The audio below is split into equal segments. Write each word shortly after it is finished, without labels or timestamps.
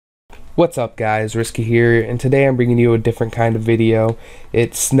What's up guys, Risky here, and today I'm bringing you a different kind of video.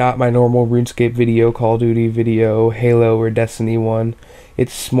 It's not my normal RuneScape video, Call of Duty video, Halo or Destiny one.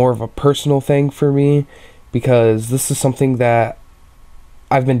 It's more of a personal thing for me, because this is something that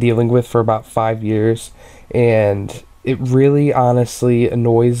I've been dealing with for about 5 years, and it really honestly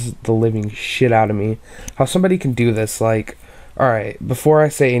annoys the living shit out of me. How somebody can do this, like, alright, before I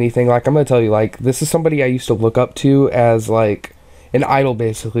say anything, like, I'm gonna tell you, like, this is somebody I used to look up to as, like, an idol,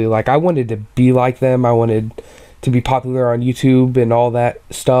 basically. Like, I wanted to be like them. I wanted to be popular on YouTube and all that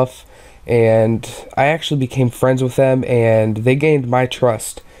stuff, and I actually became friends with them, and they gained my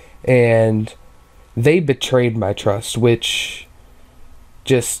trust, and they betrayed my trust, which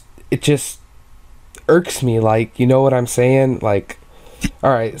just irks me. Like, you know what I'm saying? Like,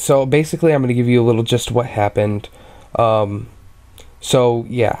 alright, so basically I'm gonna give you a little just what happened. So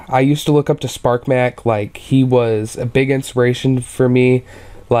yeah, I used to look up to Sparc Mac. Like, he was a big inspiration for me,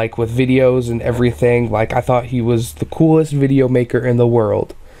 like with videos and everything. Like, I thought he was the coolest video maker in the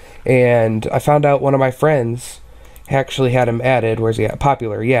world. And I found out one of my friends actually had him added. Where's he at?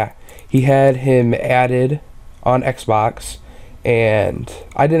 Popular, yeah. He had him added on Xbox, and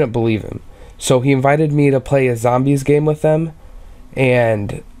I didn't believe him. So he invited me to play a zombies game with them,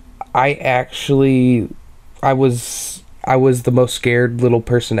 and I was the most scared little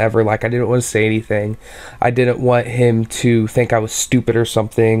person ever. Like, I didn't want to say anything. I didn't want him to think I was stupid or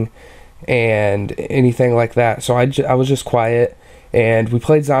something and anything like that. So I was just quiet, and we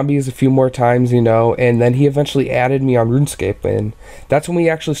played zombies a few more times, you know, and then he eventually added me on RuneScape, and that's when we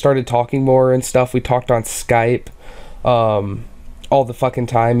actually started talking more and stuff. We talked on Skype all the fucking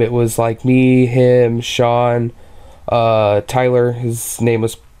time. It was like me, him, Sean, Tyler, his name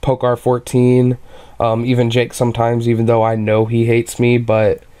was Pokar14, even Jake sometimes, even though I know he hates me.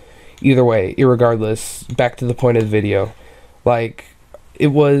 But either way, irregardless, back to the point of the video. Like, it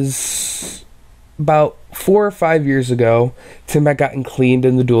was about 4 or 5 years ago, Tim had gotten cleaned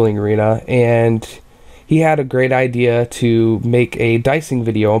in the dueling arena, and he had a great idea to make a dicing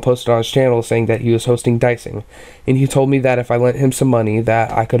video and post it on his channel saying that he was hosting dicing. And he told me that if I lent him some money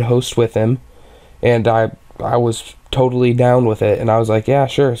that I could host with him, and I was totally down with it, and I was like, yeah,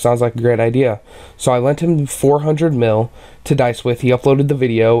 sure, sounds like a great idea. So I lent him 400 mil to dice with. He uploaded the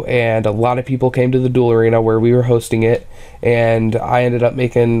video, and a lot of people came to the duel arena where we were hosting it, and I ended up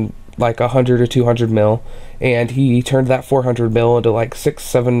making like 100 or 200 mil, and he turned that 400 mil into like 6,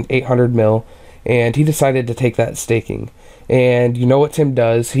 7, 800 mil, and he decided to take that staking. And you know what Tim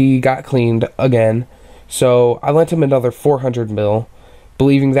does? He got cleaned again, so I lent him another 400 mil,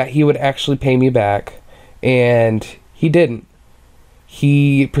 believing that he would actually pay me back, and he didn't.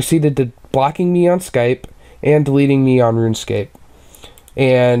 He proceeded to blocking me on Skype and deleting me on RuneScape.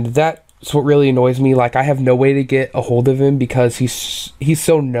 And that's what really annoys me. Like, I have no way to get a hold of him because he's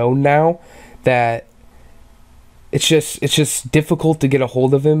so known now that it's just difficult to get a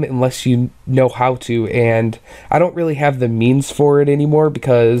hold of him unless you know how to, and I don't really have the means for it anymore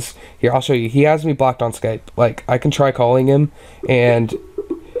because, here, I'll show you. He has me blocked on Skype. Like, I can try calling him and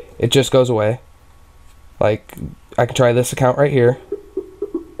it just goes away. Like, I can try this account right here.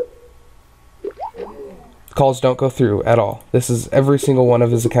 Calls don't go through at all. This is every single one of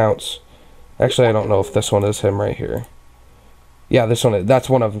his accounts. Actually, I don't know if this one is him right here. Yeah, this one, that's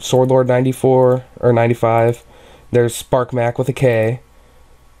one of them. Swordlord 94 or 95. There's Sparc Mac with a K.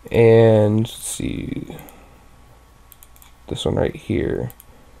 And let's see, this one right here.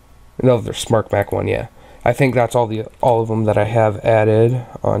 No, there's Sparc Mac one, yeah. I think that's all of them that I have added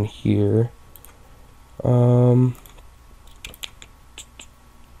on here.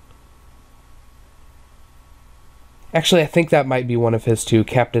 Actually, I think that might be one of his too,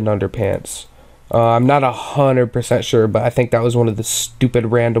 Captain Underpants. I'm not 100% sure, but I think that was one of the stupid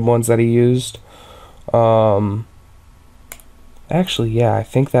random ones that he used. Actually, yeah, I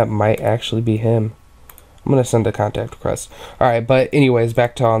think that might actually be him. I'm gonna send a contact request. Alright, but anyways,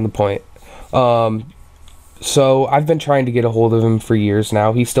 back to on the point. So I've been trying to get a hold of him for years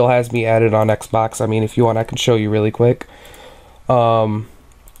now. He still has me added on Xbox. I mean, if you want, I can show you really quick.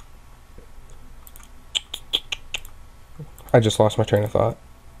 I just lost my train of thought.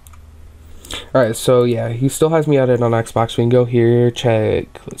 Alright, so yeah, he still has me added on Xbox. We can go here, check.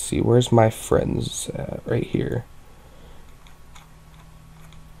 Let's see, where's my friends at? Right here.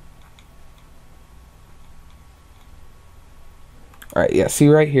 Alright, yeah, see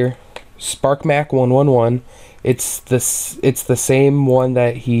right here. Sparc Mac 111. It's the same one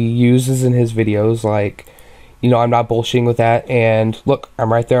that he uses in his videos. Like, you know, I'm not bullshitting with that. And look,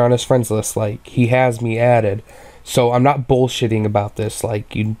 I'm right there on his friends list. Like, he has me added. So I'm not bullshitting about this.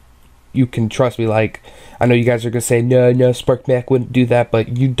 Like, you you can trust me. Like, I know you guys are gonna say no, Sparc Mac wouldn't do that,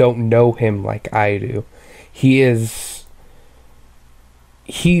 but you don't know him like I do. He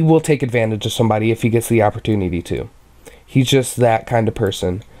will take advantage of somebody if he gets the opportunity to. He's just that kind of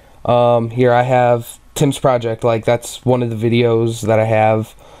person. Here I have Tim's project. Like, that's one of the videos that I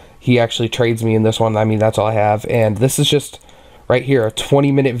have. He actually trades me in this one. I mean, that's all I have. And this is just right here, a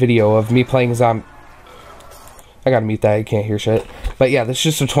 20-minute video of me playing zombie. I gotta mute that, you can't hear shit. But yeah, this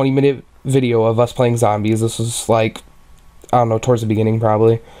is just a 20-minute video of us playing zombies. This was like, I don't know, towards the beginning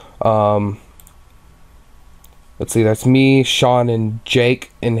probably. Let's see, that's me, Sean, and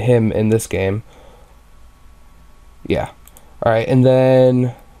Jake, and him in this game. Yeah. Alright, and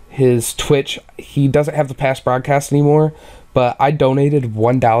then his Twitch, he doesn't have the past broadcast anymore, but I donated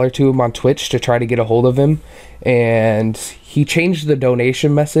 $1 to him on Twitch to try to get a hold of him, and he changed the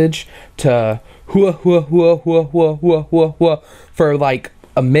donation message to hua hua hua hua hua hua hua hua for like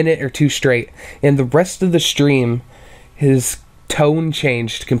a minute or two straight, and the rest of the stream, his tone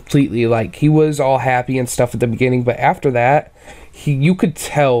changed completely. Like, he was all happy and stuff at the beginning, but after that, you could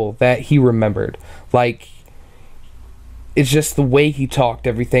tell that he remembered. Like, it's just the way he talked,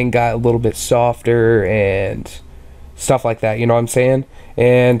 everything got a little bit softer and stuff like that, you know what I'm saying?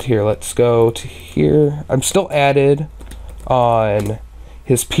 And here, let's go to here. I'm still added on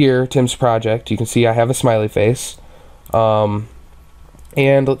his peer, Tim's project. You can see I have a smiley face. And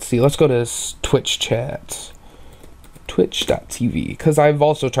let's see, let's go to his Twitch chat. Twitch.tv, because I've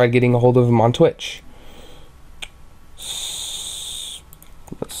also tried getting a hold of him on Twitch. Let's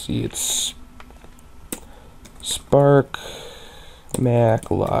see, it's Sparc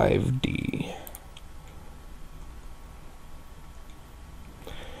Mac Live D.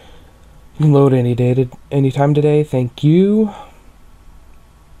 You can load anytime today. Thank you.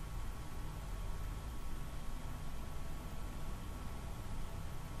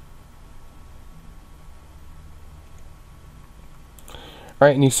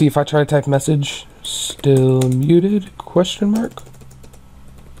 Alright, and you see if I try to type message, still muted, question mark?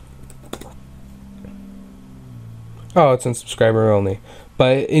 Oh, it's in subscriber only.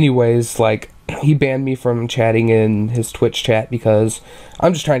 But anyways, like, he banned me from chatting in his Twitch chat because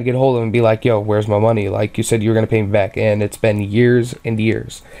I'm just trying to get a hold of him and be like, yo, where's my money? Like, you said you were going to pay me back, and it's been years and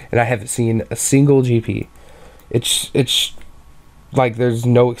years, and I haven't seen a single GP. It's like, there's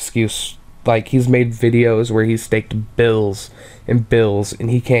no excuse. Like, he's made videos where he's staked bills and bills, and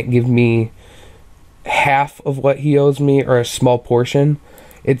he can't give me half of what he owes me, or a small portion.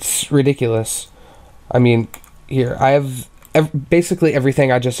 It's ridiculous. I mean, here, I have basically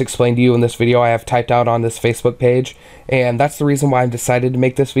everything I just explained to you in this video I have typed out on this Facebook page, and that's the reason why I've decided to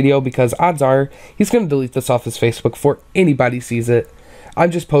make this video, because odds are he's going to delete this off his Facebook before anybody sees it.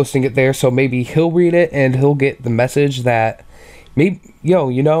 I'm just posting it there, so maybe he'll read it and he'll get the message that maybe, yo,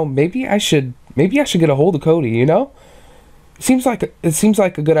 you know, maybe I should get a hold of Cody, you know? It seems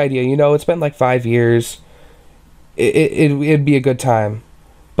like a good idea, you know. It's been like 5 years. It'd be a good time.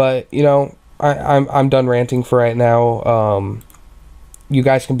 But, you know, I'm done ranting for right now. You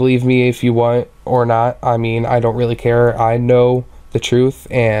guys can believe me if you want or not. I mean, I don't really care. I know the truth,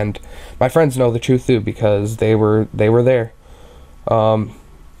 and my friends know the truth too, because they were there.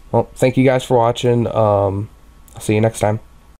 Well, thank you guys for watching. I'll see you next time.